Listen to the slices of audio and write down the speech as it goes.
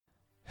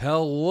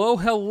Hello,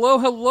 hello,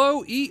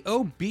 hello,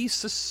 EOB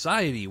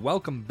Society.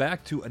 Welcome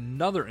back to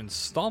another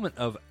installment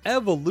of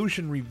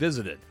Evolution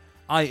Revisited.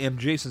 I am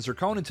Jason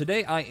Sircone, and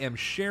today I am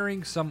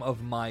sharing some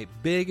of my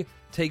big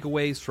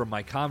takeaways from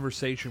my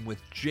conversation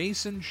with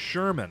Jason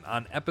Sherman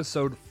on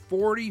episode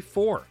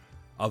 44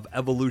 of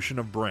Evolution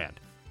of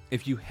Brand.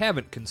 If you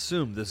haven't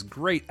consumed this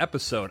great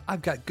episode,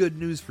 I've got good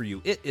news for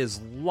you. It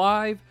is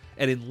live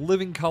and in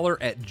living color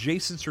at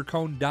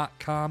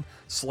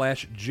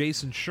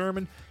jasonsircone.com/Jason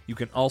Sherman. You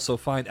can also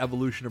find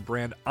Evolution of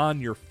Brand on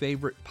your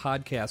favorite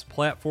podcast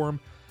platform.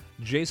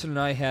 Jason and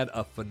I had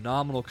a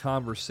phenomenal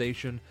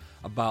conversation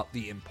about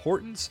the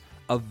importance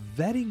of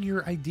vetting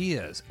your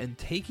ideas and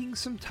taking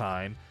some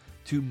time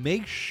to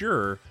make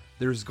sure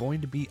there's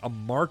going to be a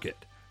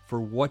market for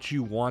what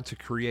you want to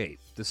create.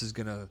 This is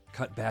going to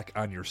cut back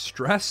on your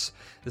stress.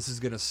 This is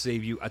going to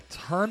save you a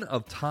ton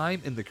of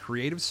time in the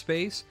creative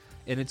space,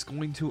 and it's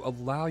going to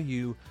allow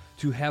you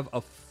to have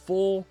a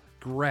full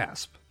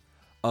grasp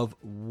of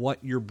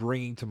what you're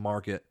bringing to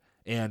market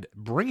and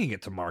bringing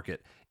it to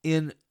market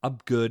in a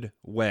good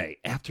way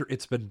after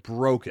it's been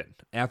broken,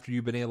 after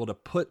you've been able to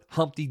put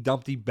Humpty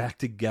Dumpty back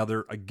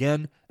together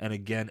again and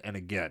again and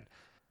again.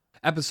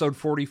 Episode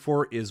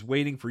 44 is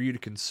waiting for you to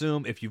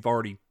consume. If you've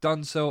already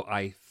done so,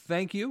 I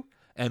thank you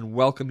and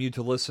welcome you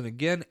to listen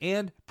again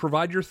and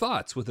provide your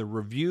thoughts with a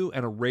review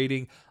and a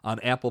rating on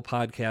Apple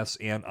Podcasts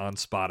and on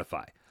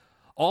Spotify.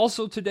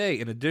 Also today,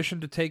 in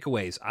addition to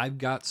takeaways, I've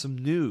got some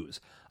news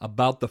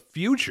about the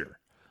future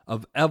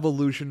of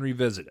Evolution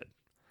Revisited.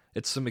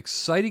 It's some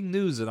exciting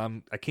news that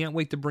I can't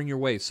wait to bring your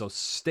way, so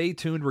stay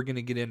tuned. We're going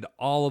to get into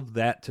all of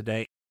that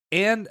today.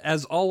 And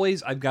as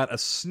always, I've got a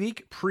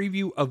sneak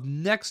preview of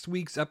next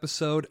week's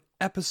episode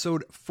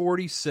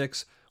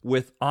 46,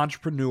 with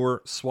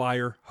entrepreneur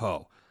Swire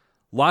Ho.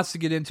 Lots to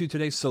get into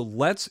today, so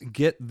let's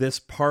get this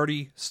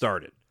party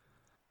started.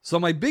 So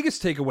my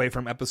biggest takeaway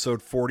from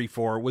episode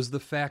 44 was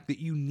the fact that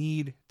you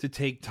need to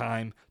take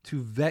time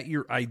to vet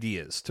your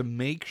ideas to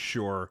make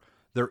sure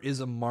there is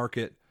a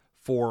market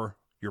for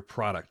your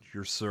product,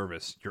 your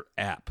service, your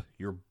app,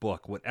 your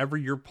book, whatever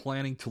you're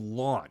planning to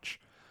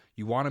launch.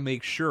 You want to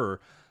make sure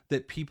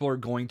that people are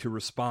going to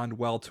respond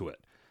well to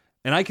it.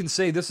 And I can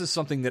say this is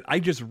something that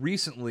I just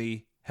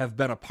recently have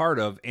been a part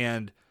of,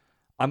 and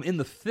I'm in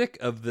the thick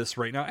of this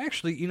right now.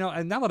 Actually,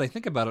 and now that I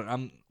think about it,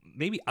 I'm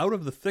maybe out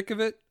of the thick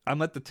of it.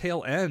 I'm at the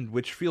tail end,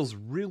 which feels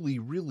really,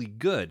 really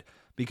good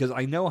because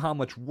I know how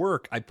much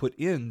work I put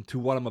into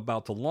what I'm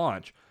about to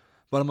launch.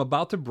 But I'm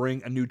about to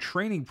bring a new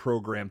training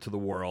program to the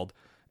world,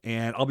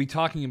 and I'll be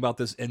talking about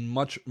this in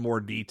much more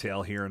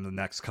detail here in the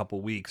next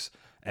couple weeks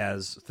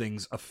as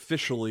things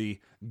officially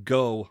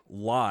go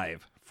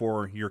live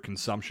for your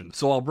consumption.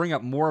 So I'll bring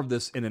up more of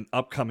this in an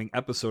upcoming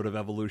episode of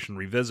Evolution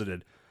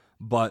Revisited,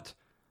 but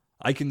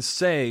I can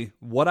say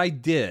what I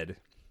did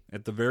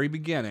at the very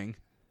beginning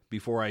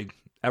before I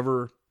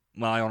ever,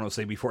 well, I don't want to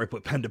say before I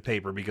put pen to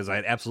paper, because I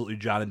had absolutely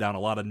jotted down a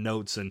lot of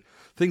notes and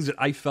things that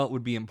I felt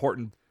would be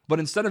important. But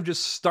instead of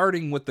just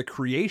starting with the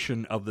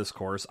creation of this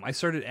course, I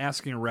started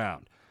asking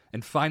around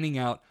and finding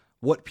out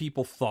what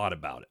people thought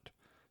about it.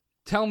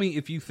 Tell me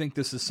if you think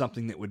this is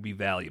something that would be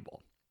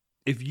valuable.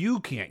 If you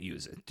can't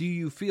use it, do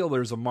you feel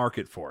there's a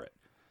market for it?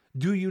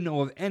 Do you know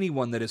of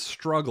anyone that has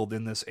struggled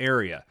in this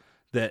area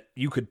that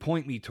you could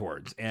point me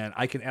towards and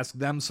I can ask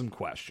them some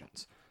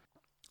questions?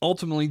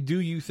 Ultimately,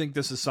 do you think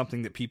this is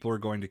something that people are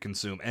going to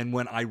consume? And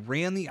when I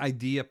ran the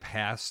idea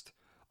past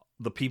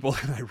the people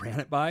that I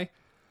ran it by,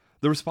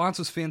 the response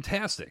was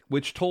fantastic,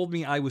 which told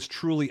me I was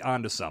truly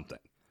onto something.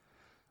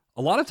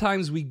 A lot of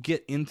times we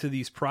get into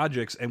these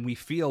projects and we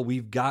feel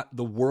we've got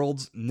the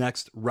world's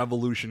next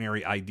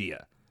revolutionary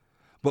idea,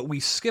 but we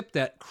skip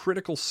that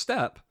critical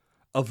step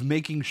of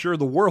making sure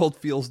the world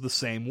feels the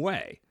same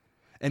way.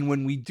 And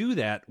when we do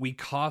that, we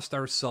cost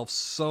ourselves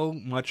so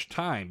much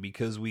time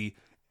because we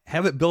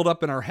have it built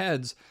up in our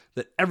heads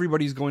that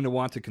everybody's going to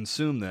want to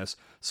consume this.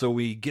 So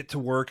we get to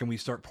work and we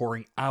start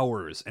pouring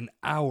hours and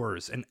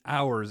hours and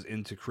hours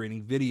into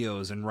creating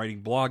videos and writing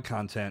blog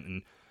content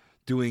and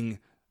doing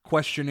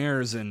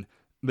questionnaires and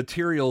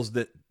materials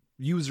that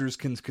users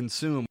can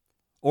consume.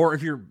 Or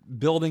if you're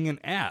building an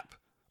app,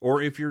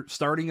 or if you're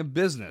starting a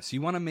business, you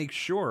want to make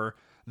sure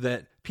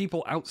that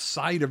people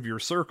outside of your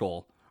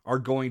circle are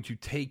going to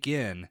take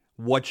in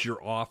what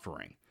you're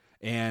offering.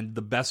 And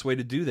the best way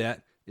to do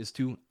that is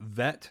to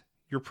vet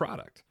your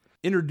product.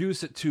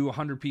 Introduce it to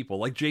 100 people.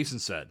 Like Jason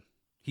said,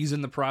 he's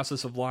in the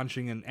process of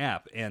launching an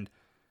app, and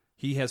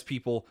he has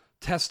people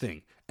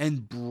testing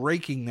and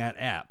breaking that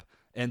app,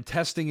 and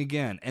testing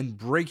again and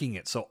breaking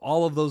it. So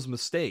all of those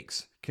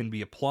mistakes can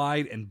be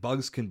applied and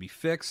bugs can be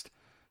fixed.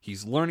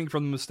 He's learning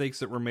from the mistakes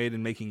that were made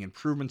and making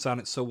improvements on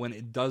it, so when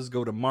it does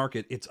go to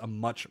market, it's a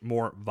much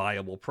more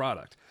viable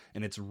product,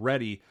 and it's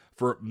ready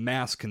for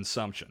mass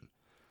consumption.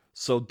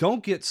 So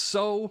don't get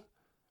so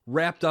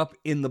wrapped up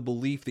in the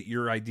belief that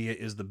your idea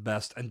is the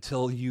best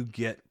until you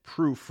get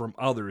proof from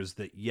others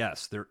that,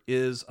 yes, there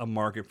is a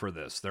market for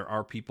this. There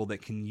are people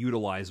that can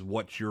utilize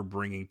what you're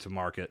bringing to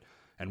market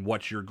and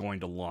what you're going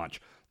to launch.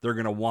 They're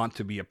going to want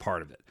to be a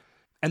part of it.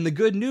 And the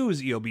good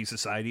news, EOB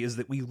Society, is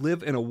that we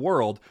live in a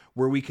world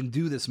where we can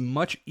do this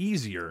much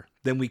easier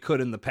than we could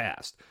in the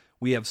past.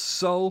 We have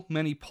so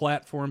many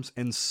platforms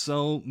and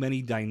so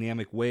many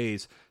dynamic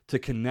ways to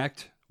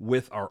connect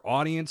with our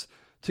audience,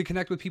 to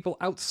connect with people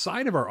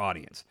outside of our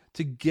audience,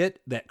 to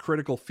get that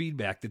critical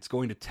feedback that's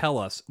going to tell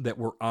us that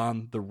we're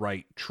on the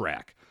right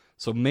track.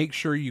 So make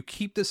sure you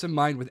keep this in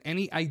mind with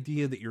any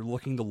idea that you're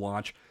looking to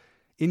launch.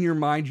 In your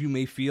mind, you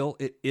may feel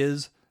it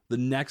is the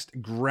next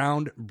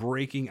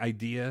groundbreaking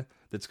idea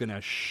that's going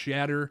to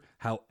shatter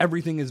how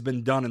everything has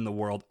been done in the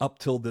world up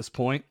till this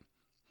point.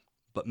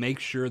 But make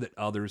sure that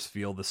others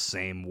feel the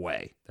same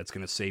way. That's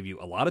going to save you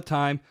a lot of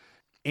time,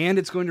 and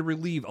it's going to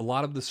relieve a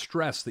lot of the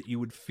stress that you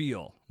would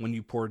feel when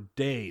you pour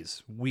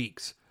days,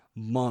 weeks,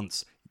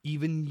 months,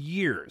 even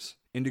years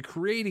into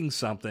creating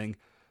something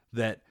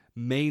that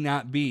may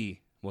not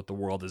be what the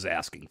world is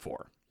asking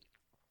for.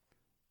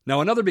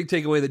 Now, another big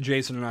takeaway that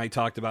Jason and I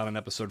talked about in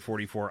episode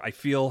 44, I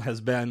feel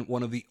has been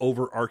one of the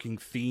overarching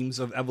themes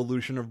of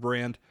evolution of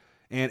brand,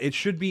 and it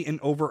should be an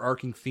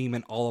overarching theme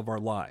in all of our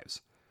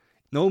lives.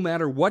 No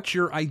matter what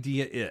your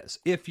idea is,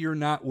 if you're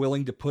not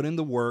willing to put in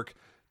the work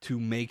to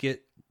make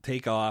it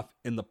take off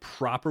in the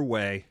proper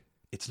way,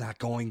 it's not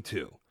going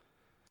to.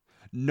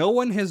 No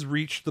one has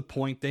reached the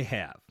point they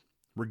have,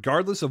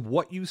 regardless of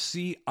what you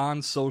see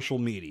on social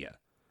media.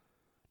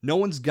 No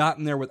one's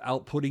gotten there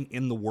without putting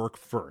in the work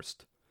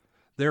first.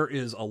 There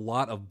is a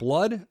lot of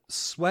blood,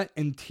 sweat,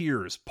 and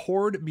tears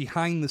poured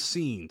behind the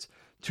scenes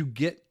to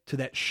get to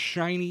that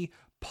shiny,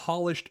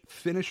 polished,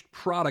 finished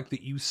product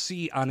that you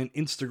see on an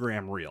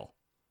Instagram reel.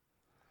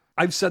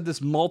 I've said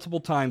this multiple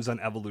times on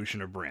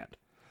Evolution of Brand.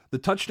 The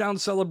touchdown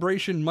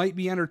celebration might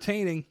be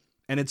entertaining,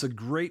 and it's a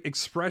great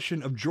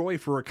expression of joy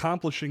for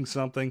accomplishing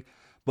something,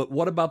 but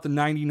what about the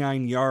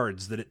 99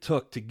 yards that it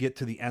took to get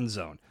to the end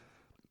zone?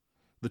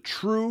 The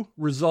true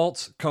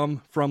results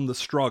come from the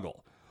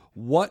struggle.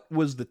 What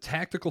was the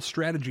tactical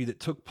strategy that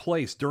took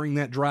place during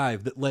that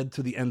drive that led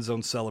to the end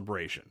zone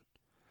celebration?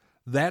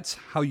 That's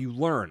how you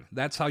learn.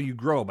 That's how you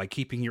grow, by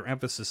keeping your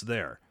emphasis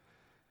there.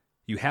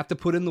 You have to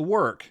put in the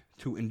work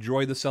to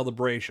enjoy the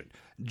celebration.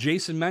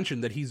 Jason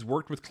mentioned that he's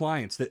worked with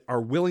clients that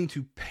are willing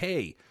to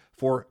pay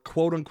for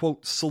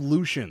quote-unquote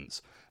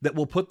solutions that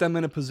will put them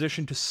in a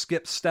position to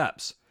skip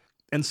steps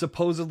and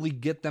supposedly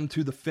get them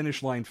to the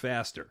finish line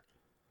faster.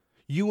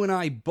 You and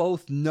I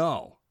both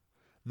know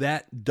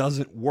that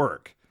doesn't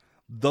work.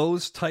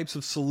 Those types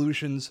of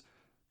solutions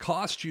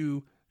cost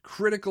you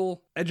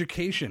critical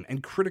education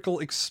and critical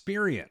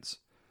experience.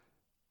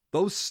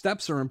 Those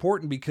steps are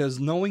important because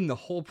knowing the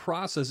whole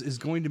process is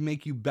going to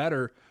make you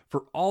better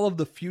for all of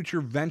the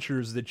future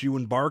ventures that you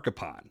embark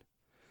upon.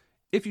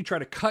 If you try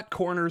to cut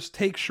corners,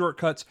 take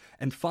shortcuts,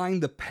 and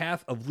find the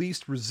path of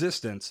least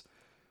resistance,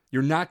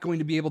 you're not going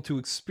to be able to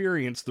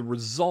experience the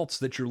results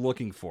that you're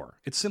looking for.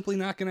 It's simply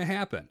not going to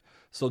happen.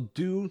 So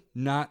do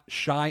not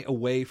shy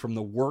away from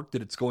the work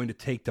that it's going to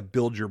take to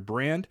build your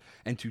brand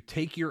and to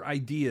take your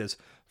ideas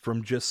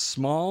from just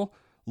small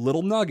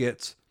little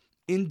nuggets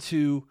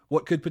into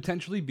what could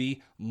potentially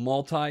be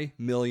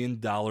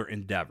multi-million-dollar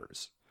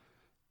endeavors.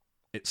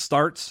 It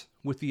starts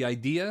with the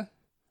idea,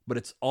 but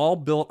it's all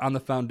built on the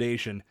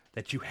foundation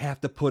that you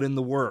have to put in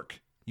the work.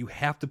 You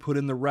have to put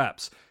in the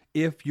reps.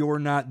 If you're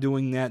not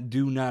doing that,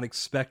 do not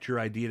expect your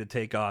idea to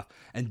take off,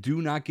 and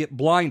do not get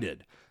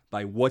blinded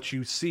by what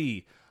you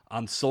see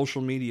on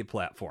social media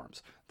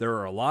platforms. There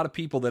are a lot of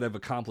people that have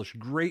accomplished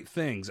great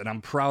things, and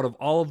I'm proud of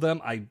all of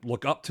them. I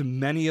look up to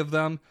many of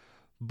them,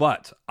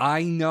 but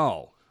I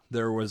know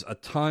there was a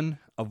ton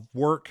of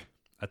work,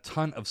 a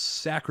ton of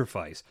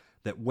sacrifice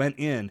that went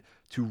in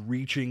to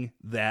reaching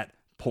that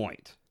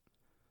point.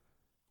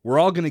 We're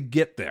all going to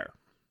get there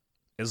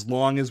as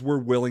long as we're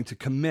willing to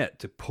commit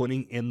to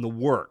putting in the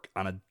work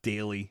on a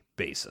daily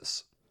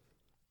basis.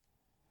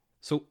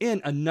 So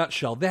in a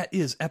nutshell, that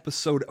is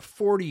episode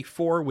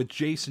 44 with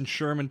Jason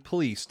Sherman.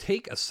 Please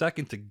take a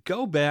second to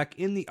go back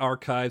in the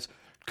archives,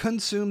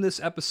 consume this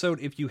episode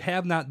if you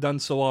have not done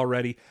so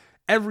already.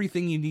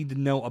 Everything you need to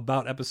know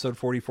about episode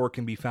 44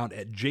 can be found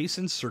at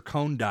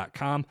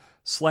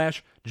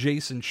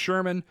jasonsircone.com/Jason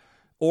Sherman,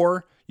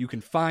 or you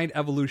can find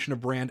Evolution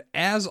of Brand,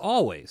 as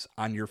always,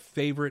 on your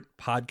favorite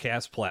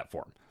podcast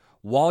platform.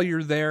 While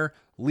you're there,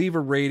 leave a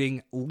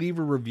rating, leave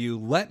a review.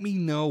 Let me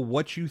know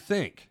what you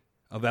think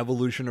of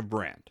Evolution of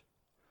Brand.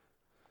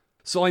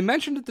 So I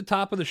mentioned at the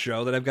top of the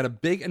show that I've got a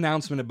big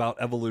announcement about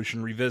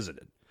Evolution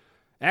Revisited.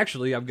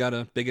 Actually, I've got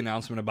a big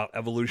announcement about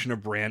Evolution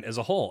of Brand as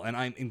a whole, and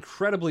I'm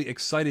incredibly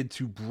excited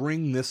to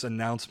bring this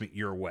announcement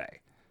your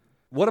way.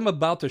 What I'm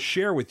about to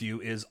share with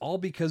you is all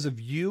because of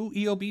you,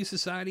 EOB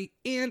Society,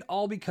 and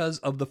all because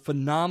of the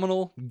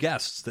phenomenal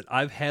guests that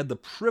I've had the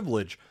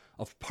privilege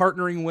of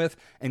partnering with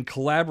and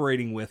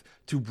collaborating with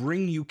to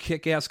bring you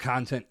kick-ass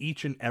content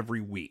each and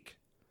every week.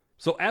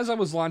 So as I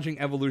was launching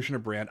Evolution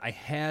of Brand, I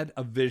had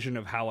a vision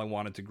of how I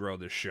wanted to grow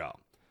this show.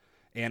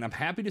 And I'm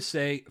happy to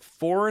say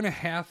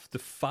 4.5 to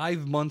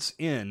 5 months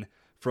in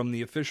from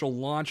the official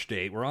launch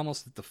date, we're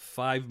almost at the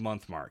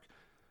 5-month mark.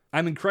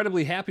 I'm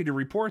incredibly happy to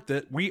report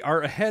that we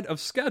are ahead of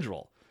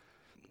schedule.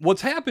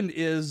 What's happened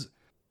is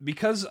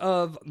because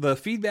of the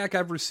feedback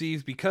I've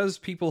received, because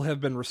people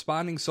have been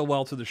responding so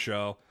well to the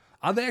show,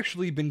 I've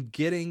actually been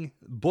getting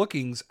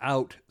bookings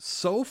out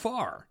so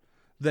far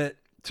that,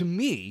 to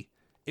me,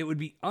 it would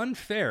be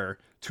unfair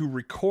to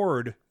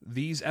record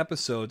these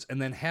episodes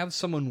and then have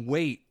someone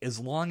wait as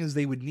long as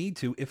they would need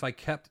to if I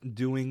kept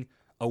doing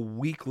a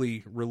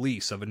weekly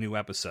release of a new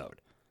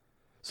episode.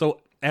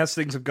 So as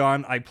things have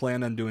gone, I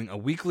plan on doing a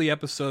weekly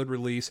episode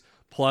release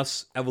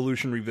plus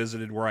Evolution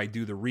Revisited, where I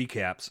do the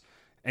recaps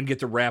and get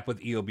to wrap with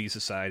EOB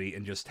Society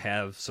and just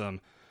have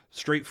some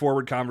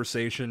straightforward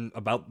conversation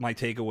about my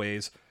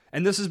takeaways.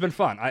 And this has been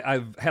fun.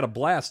 I've had a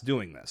blast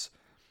doing this.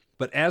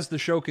 But as the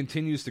show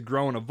continues to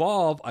grow and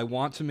evolve, I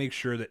want to make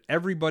sure that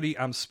everybody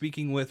I'm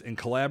speaking with and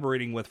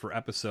collaborating with for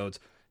episodes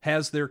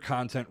has their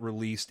content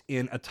released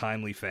in a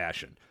timely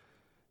fashion.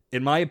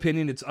 In my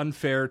opinion, it's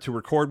unfair to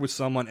record with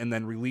someone and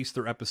then release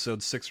their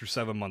episode 6 or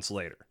 7 months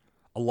later.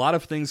 A lot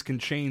of things can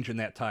change in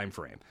that time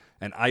frame,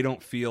 and I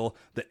don't feel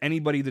that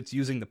anybody that's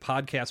using the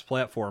podcast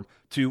platform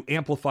to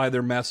amplify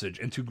their message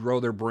and to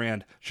grow their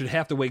brand should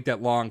have to wait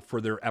that long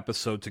for their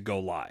episode to go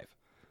live.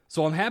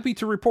 So I'm happy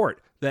to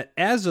report that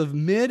as of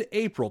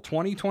mid-April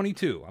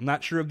 2022, I'm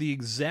not sure of the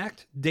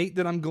exact date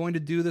that I'm going to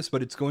do this,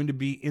 but it's going to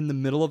be in the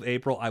middle of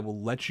April. I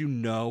will let you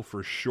know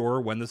for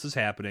sure when this is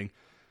happening.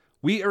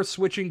 We are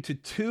switching to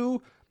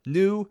 2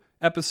 new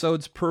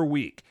episodes per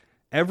week.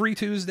 Every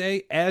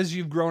Tuesday, as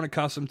you've grown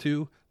accustomed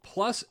to,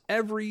 plus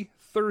every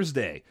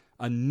Thursday,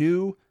 a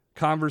new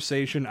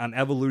conversation on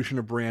Evolution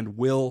of Brand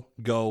will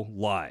go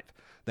live.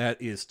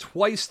 That is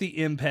twice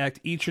the impact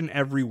each and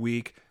every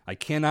week. I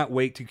cannot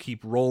wait to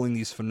keep rolling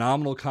these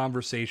phenomenal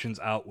conversations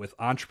out with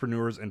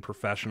entrepreneurs and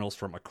professionals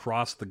from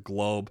across the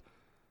globe.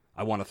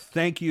 I want to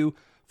thank you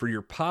for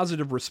your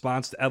positive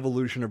response to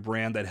Evolution of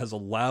Brand that has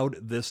allowed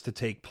this to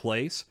take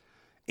place.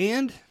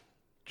 And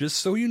just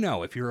so you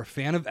know, if you're a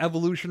fan of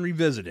Evolution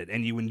Revisited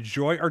and you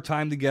enjoy our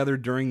time together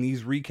during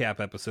these recap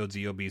episodes,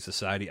 EOB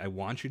Society, I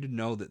want you to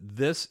know that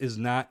this is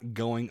not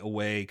going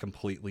away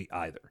completely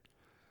either.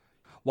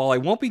 While I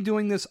won't be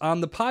doing this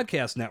on the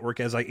podcast network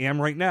as I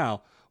am right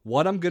now,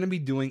 what I'm going to be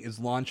doing is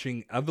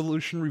launching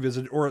Evolution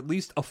Revisited, or at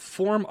least a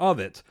form of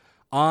it,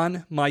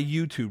 on my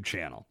YouTube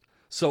channel.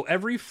 So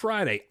every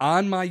Friday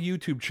on my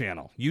YouTube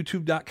channel,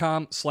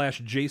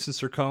 youtube.com/Jason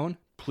Cercone,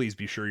 please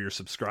be sure you're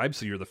subscribed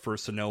so you're the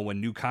first to know when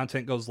new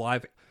content goes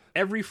live.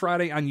 Every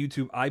Friday on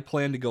YouTube, I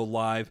plan to go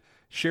live,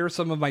 share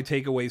some of my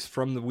takeaways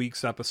from the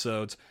week's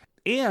episodes,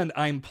 and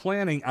I'm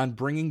planning on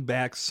bringing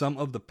back some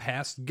of the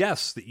past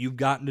guests that you've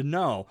gotten to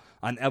know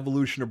on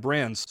Evolution of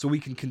Brands so we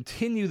can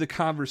continue the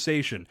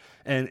conversation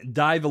and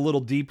dive a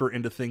little deeper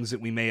into things that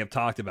we may have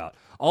talked about.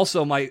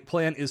 Also, my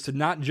plan is to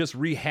not just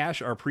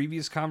rehash our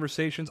previous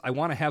conversations. I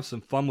want to have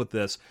some fun with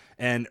this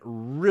and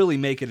really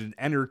make it an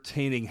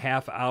entertaining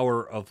half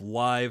hour of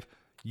live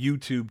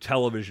YouTube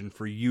television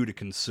for you to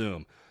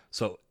consume.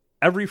 So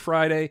every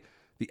Friday,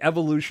 the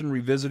Evolution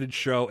Revisited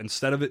show,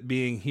 instead of it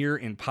being here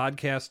in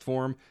podcast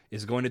form,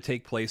 is going to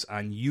take place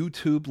on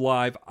YouTube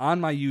Live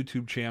on my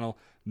YouTube channel.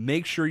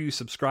 Make sure you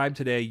subscribe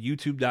today,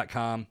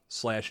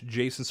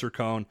 youtube.com/Jason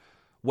Cercone.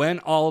 When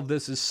all of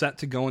this is set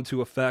to go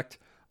into effect,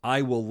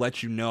 I will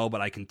let you know,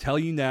 but I can tell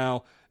you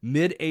now,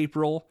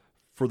 mid-April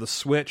for the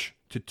switch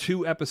to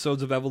 2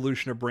 episodes of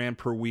Evolution of Brand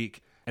per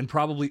week, and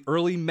probably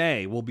early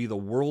May will be the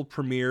world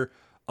premiere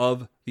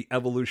of the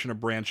Evolution of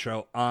Brand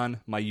show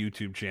on my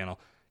YouTube channel.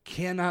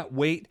 Cannot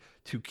wait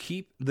to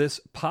keep this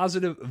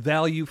positive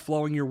value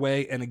flowing your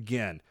way. And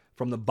again,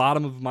 from the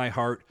bottom of my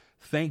heart,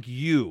 thank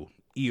you,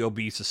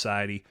 EOB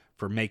Society,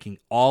 for making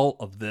all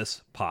of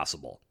this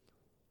possible.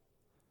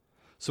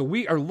 So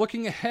we are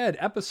looking ahead.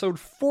 Episode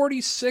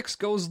 46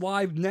 goes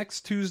live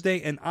next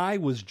Tuesday, and I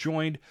was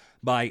joined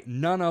by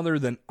none other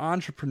than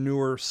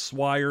entrepreneur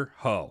Swire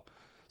Ho.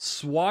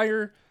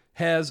 Swire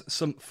has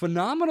some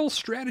phenomenal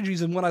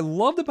strategies, and what I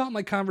loved about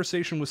my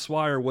conversation with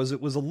Swire was it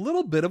was a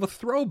little bit of a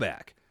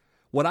throwback.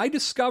 What I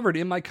discovered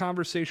in my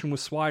conversation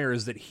with Swire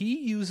is that he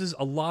uses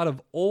a lot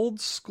of old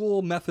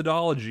school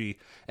methodology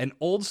and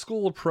old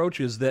school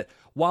approaches that,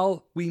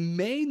 while we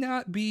may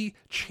not be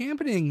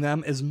championing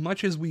them as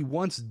much as we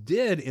once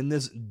did in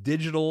this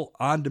digital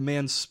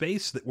on-demand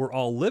space that we're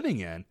all living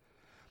in,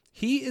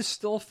 he is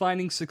still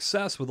finding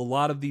success with a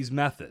lot of these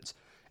methods.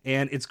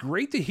 And it's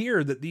great to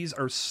hear that these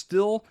are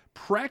still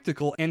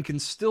practical and can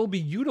still be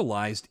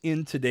utilized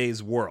in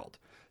today's world.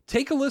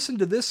 Take a listen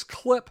to this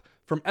clip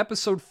from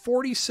episode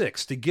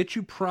 46 to get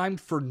you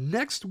primed for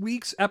next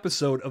week's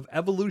episode of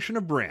Evolution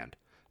of Brand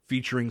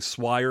featuring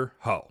Swire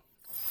Ho.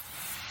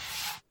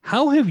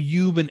 How have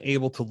you been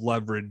able to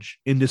leverage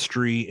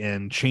industry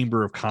and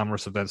Chamber of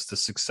Commerce events to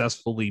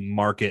successfully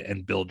market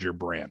and build your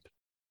brand?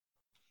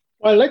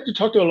 Well, I like to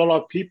talk to a lot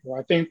of people.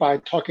 I think by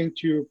talking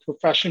to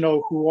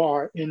professionals who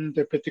are in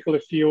the particular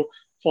field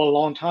for a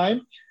long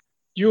time,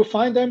 you'll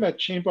find them at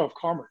Chamber of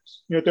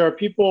Commerce. There are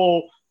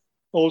people,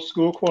 old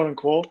school, quote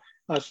unquote,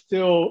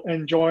 still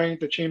enjoying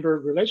the chamber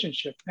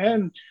relationship.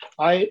 And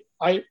I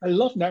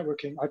love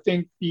networking. I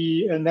think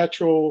be a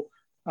natural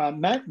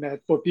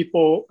magnet for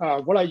people.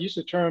 What I use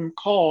the term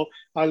call,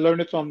 I learned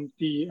it from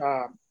the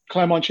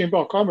Claremont Chamber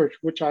of Commerce,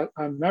 which I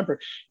remember,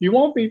 you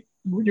want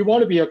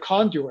to be a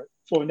conduit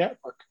for a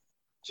network.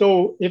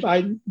 So if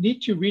I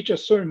need to reach a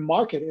certain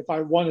market, if I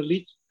want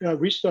to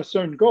reach a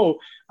certain goal,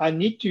 I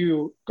need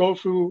to go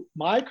through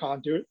my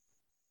conduit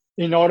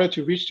in order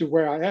to reach to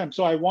where I am.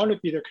 So I want to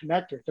be the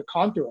connector, the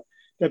conduit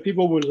that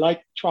people would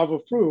like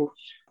travel through,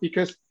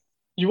 because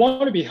you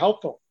want to be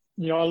helpful.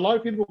 A lot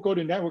of people go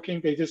to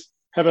networking, they just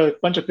have a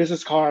bunch of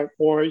business cards,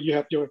 or you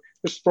have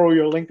just throw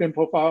your LinkedIn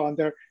profile on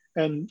there,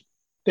 and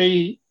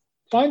they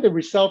find the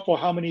result for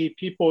how many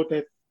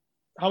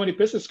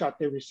business cards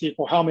they receive,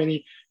 or how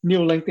many new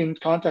LinkedIn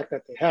contacts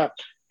that they have.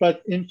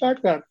 But in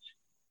fact, that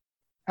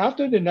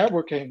after the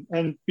networking,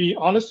 and be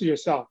honest to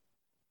yourself,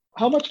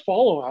 how much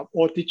follow-up,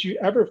 or did you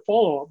ever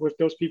follow up with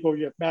those people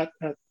you have met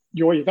at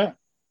your event?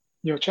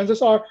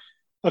 Chances are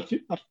a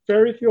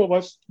very few of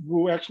us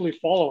will actually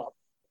follow up.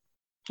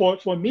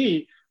 For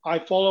me, I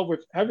follow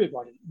with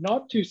everybody,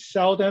 not to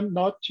sell them,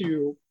 not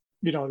to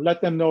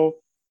let them know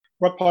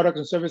what products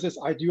and services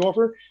I do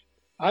offer.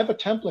 I have a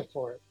template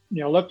for it.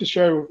 I'd love to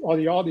share with all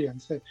the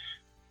audience.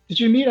 Did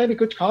you meet any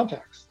good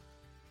contacts?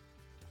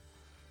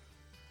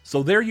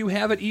 So there you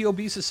have it,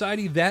 EOB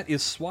Society. That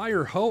is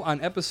Swire Ho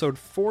on episode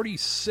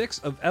 46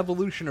 of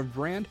Evolution of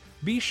Brand.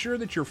 Be sure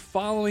that you're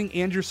following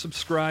and you're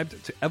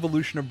subscribed to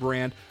Evolution of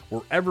Brand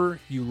wherever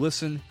you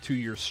listen to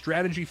your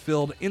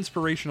strategy-filled,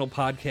 inspirational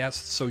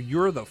podcasts, so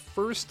you're the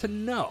first to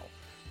know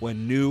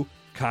when new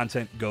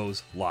content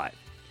goes live.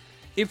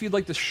 If you'd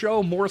like to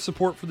show more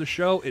support for the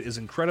show, it is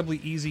incredibly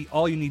easy.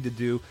 All you need to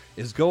do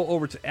is go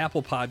over to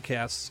Apple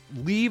Podcasts,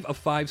 leave a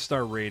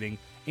 5-star rating,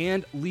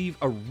 and leave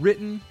a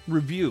written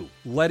review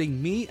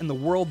letting me and the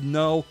world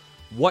know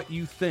what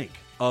you think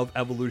of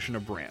Evolution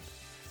of Brand.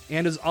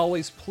 And as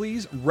always,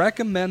 please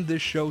recommend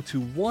this show to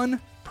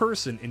one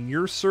person in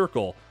your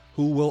circle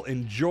who will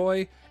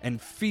enjoy and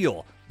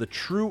feel the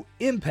true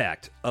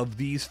impact of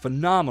these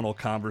phenomenal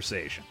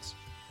conversations.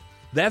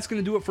 That's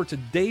going to do it for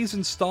today's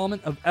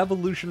installment of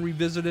Evolution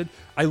Revisited.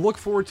 I look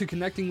forward to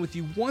connecting with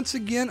you once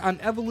again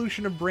on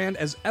Evolution of Brand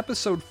as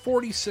episode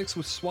 46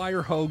 with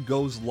Swire Ho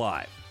goes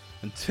live.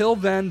 Until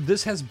then,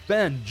 this has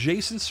been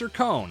Jason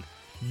Cercone.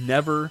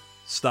 Never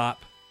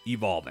stop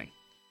evolving.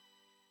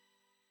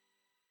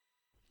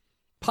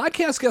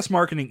 Podcast guest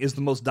marketing is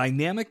the most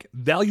dynamic,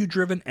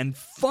 value-driven, and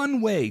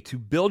fun way to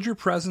build your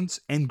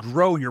presence and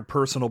grow your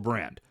personal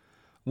brand.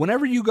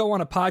 Whenever you go on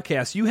a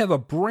podcast, you have a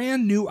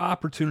brand new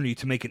opportunity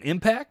to make an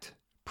impact,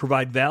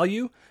 provide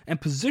value,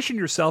 and position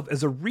yourself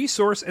as a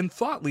resource and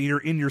thought leader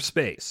in your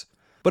space.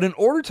 But in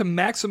order to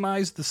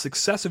maximize the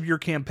success of your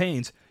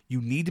campaigns,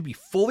 you need to be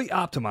fully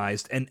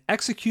optimized and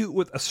execute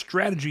with a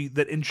strategy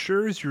that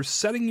ensures you're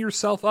setting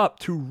yourself up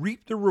to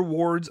reap the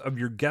rewards of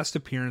your guest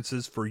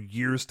appearances for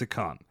years to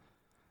come.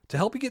 To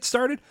help you get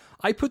started,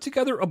 I put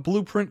together a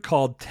blueprint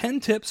called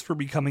 10 Tips for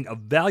Becoming a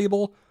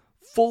Valuable,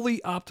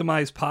 Fully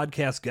Optimized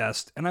Podcast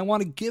Guest, and I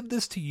want to give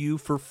this to you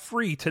for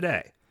free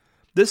today.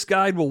 This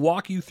guide will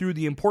walk you through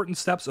the important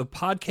steps of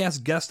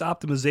podcast guest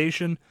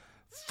optimization,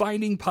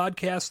 finding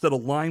podcasts that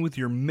align with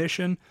your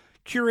mission,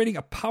 curating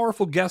a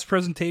powerful guest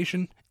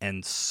presentation,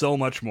 and so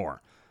much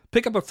more.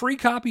 Pick up a free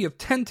copy of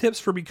 10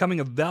 Tips for Becoming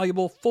a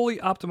Valuable, Fully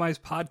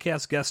Optimized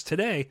Podcast Guest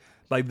today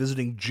by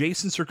visiting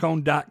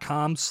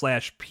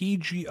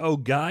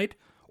jasoncercone.com/PGO guide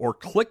or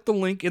click the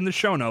link in the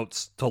show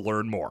notes to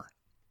learn more.